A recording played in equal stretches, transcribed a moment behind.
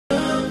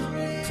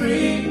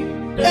free.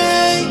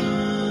 Hey,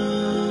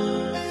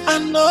 I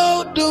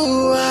know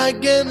do I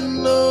get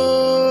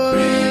no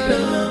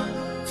freedom,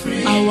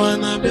 freedom. I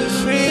wanna be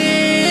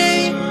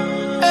free.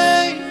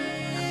 Hey,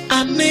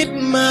 I need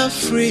my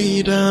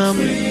freedom.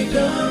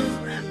 Freedom.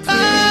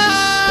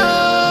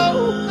 Oh,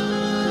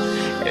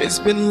 it's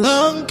been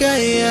long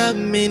I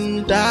am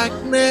in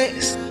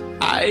darkness.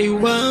 I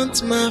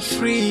want my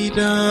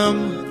freedom.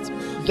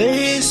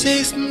 This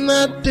is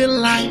not the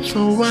life I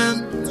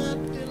want.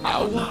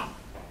 Oh, no.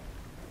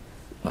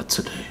 Not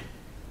today.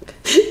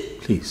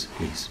 Please.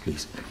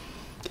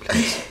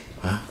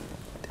 Huh?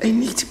 I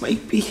need my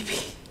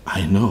baby.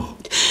 I know.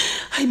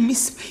 I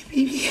miss my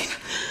baby.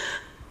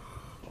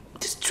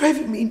 It's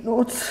driving me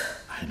nuts.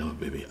 I know,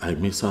 baby. I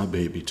miss our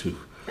baby too.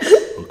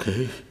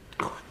 Okay?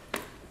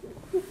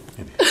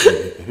 Baby.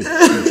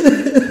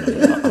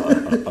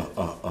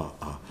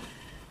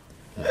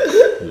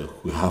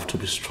 Look, we have to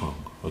be strong,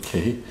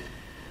 okay?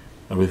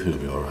 Everything will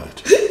be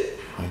alright.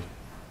 Right?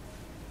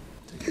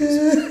 Take it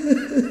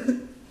easy.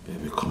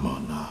 Baby, come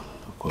on now.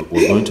 Look,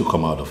 we're going to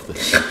come out of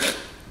this.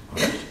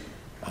 Alright?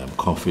 I am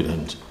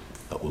confident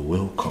that we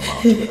will come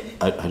out of it.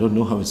 I don't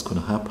know how it's going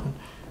to happen,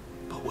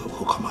 but we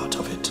will come out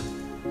of it.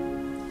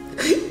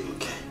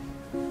 Okay?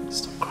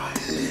 Stop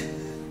crying.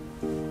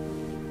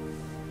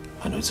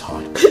 I know it's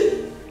hard.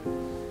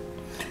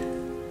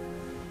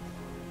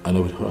 I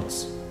know it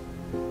hurts.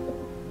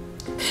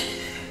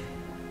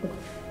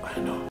 I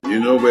know. You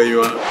know where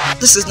you are?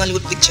 This is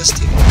Nollywood Pictures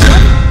TV.